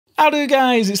Howdy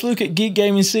guys, it's Luke at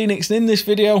Geekgaming Scenics, and in this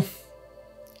video,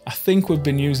 I think we've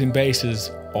been using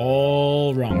bases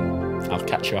all wrong. I'll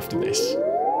catch you after this.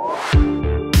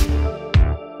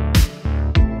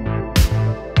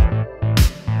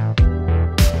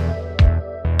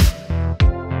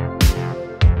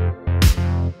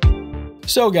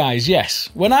 So guys, yes,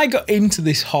 when I got into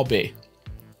this hobby,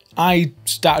 I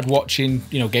started watching,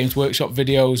 Games Workshop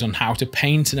videos on how to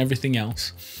paint and everything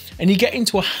else. And you get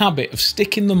into a habit of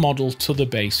sticking the model to the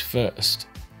base first.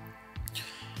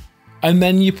 And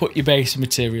then you put your base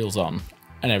materials on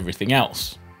and everything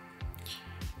else.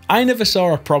 I never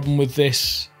saw a problem with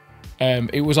this.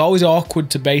 It was always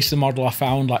awkward to base the model, I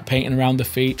found, like painting around the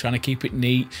feet, trying to keep it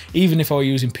neat. Even if I were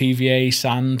using PVA,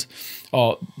 sand,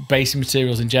 or basing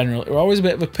materials in general, it was always a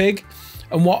bit of a pig.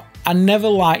 And what I never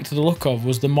liked the look of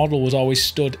was the model was always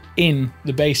stood in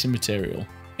the basing material.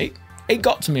 It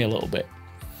got to me a little bit.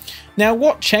 Now,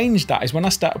 what changed that is when I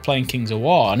started playing Kings of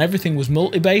War and everything was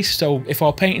multi-base. So if I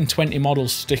were painting 20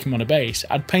 models, stick them on a base,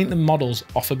 I'd paint the models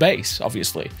off a base,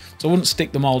 obviously. So I wouldn't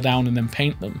stick them all down and then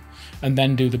paint them and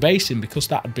then do the basing, because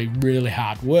that would be really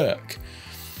hard work.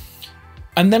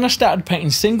 And then I started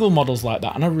painting single models like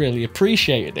that, and I really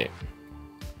appreciated it.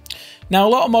 Now, a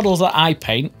lot of models that I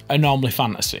paint are normally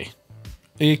fantasy.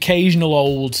 The occasional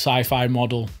old sci-fi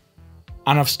model,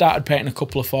 and I've started painting a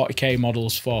couple of 40k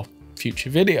models for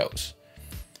future videos,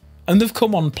 and they've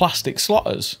come on plastic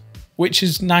slotters, which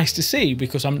is nice to see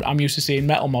because I'm used to seeing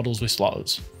metal models with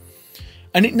slotters.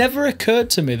 And it never occurred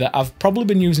to me that I've probably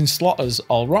been using slotters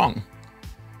all wrong.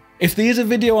 If there's a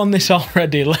video on this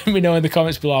already, let me know in the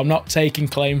comments below. I'm not taking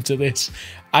claim to this.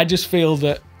 I just feel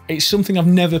that it's something I've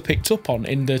never picked up on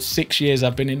in the 6 years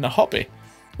I've been in the hobby.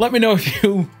 Let me know if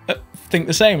you think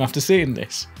the same after seeing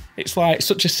this. It's like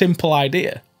such a simple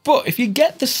idea. But if you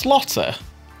get the slotter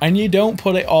and you don't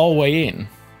put it all the way in,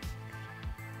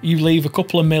 you leave a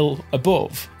couple of mil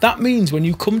above, that means when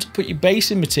you come to put your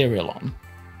basing material on,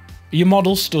 your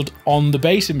model stood on the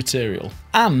basing material,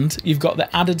 and you've got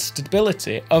the added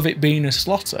stability of it being a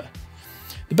slotter.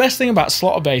 The best thing about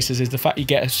slotter bases is the fact you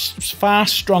get a far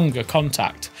stronger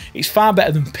contact. It's far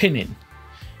better than pinning.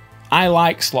 I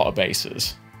like slotter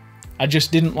bases. I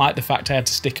just didn't like the fact I had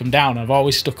to stick them down. I've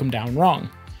always stuck them down wrong.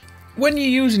 When you're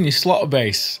using your slotter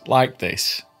base like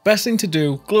this, best thing to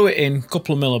do, glue it in a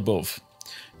couple of mil above.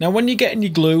 Now when you're getting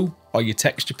your glue or your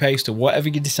texture paste or whatever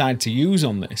you decide to use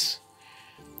on this,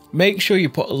 make sure you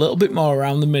put a little bit more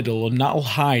around the middle, and that'll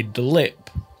hide the lip.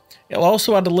 It'll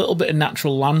also add a little bit of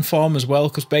natural landform as well,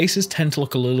 because bases tend to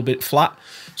look a little bit flat.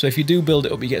 So if you do build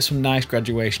it up, you get some nice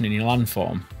graduation in your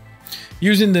landform.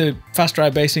 Using the fast dry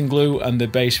basing glue and the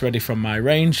base ready from my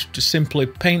range, just simply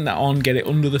paint that on, get it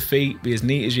under the feet, be as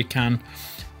neat as you can,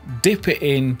 dip it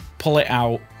in, pull it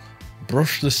out,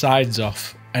 brush the sides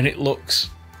off, and it looks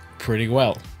pretty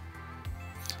well.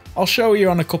 I'll show you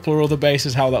on a couple of other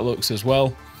bases how that looks as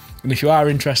well. And if you are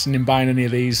interested in buying any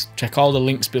of these, check all the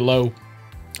links below.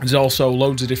 There's also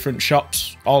loads of different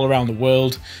shops all around the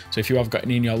world, so if you have got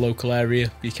any in your local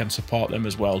area, you can support them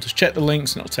as well. Just check the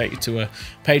links and it'll take you to a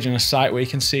page on a site where you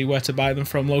can see where to buy them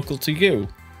from local to you.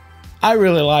 I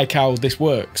really like how this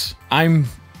works. I'm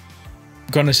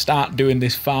going to start doing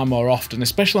this far more often,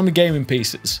 especially on the gaming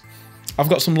pieces. I've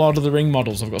got some Lord of the Ring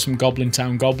models, I've got some Goblin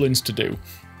Town goblins to do.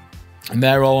 And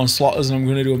they're all on slotters, and I'm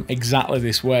going to do them exactly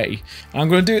this way. And I'm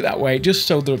going to do it that way just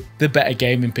so the better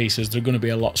gaming pieces, they're going to be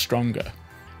a lot stronger.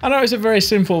 I know it's a very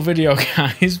simple video,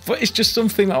 guys, but it's just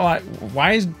something that, like,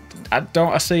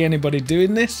 don't I see anybody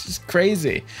doing this? It's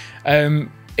crazy.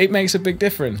 It makes a big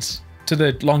difference to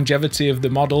the longevity of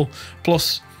the model.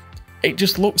 Plus, it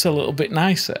just looks a little bit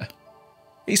nicer.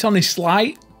 It's only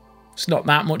slight. It's not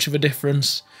that much of a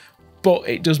difference, but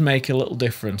it does make a little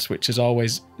difference, which is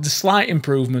always, the slight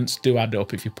improvements do add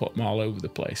up if you put them all over the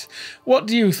place. What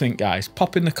do you think, guys?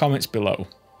 Pop in the comments below.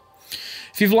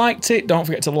 If you've liked it, don't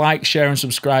forget to like, share and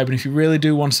subscribe. And if you really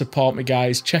do want to support me,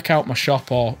 guys, check out my shop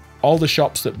or all the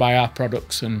shops that buy our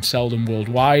products and sell them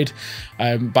worldwide.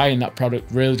 Buying that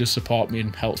product really does support me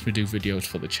and helps me do videos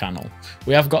for the channel.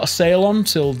 We have got a sale on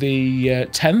till the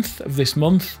 10th of this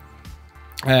month,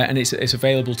 and it's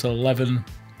available till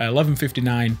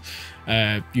 11:59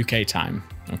 UK time.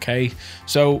 Okay,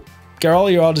 so get all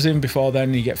your orders in before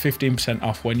then. You get 15%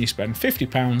 off when you spend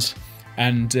 £50.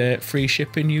 And free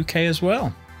shipping UK as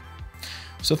well.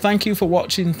 So thank you for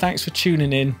watching, thanks for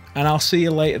tuning in, and I'll see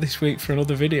you later this week for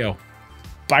another video.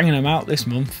 Banging them out this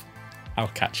month. I'll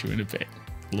catch you in a bit.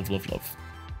 Love, love, love.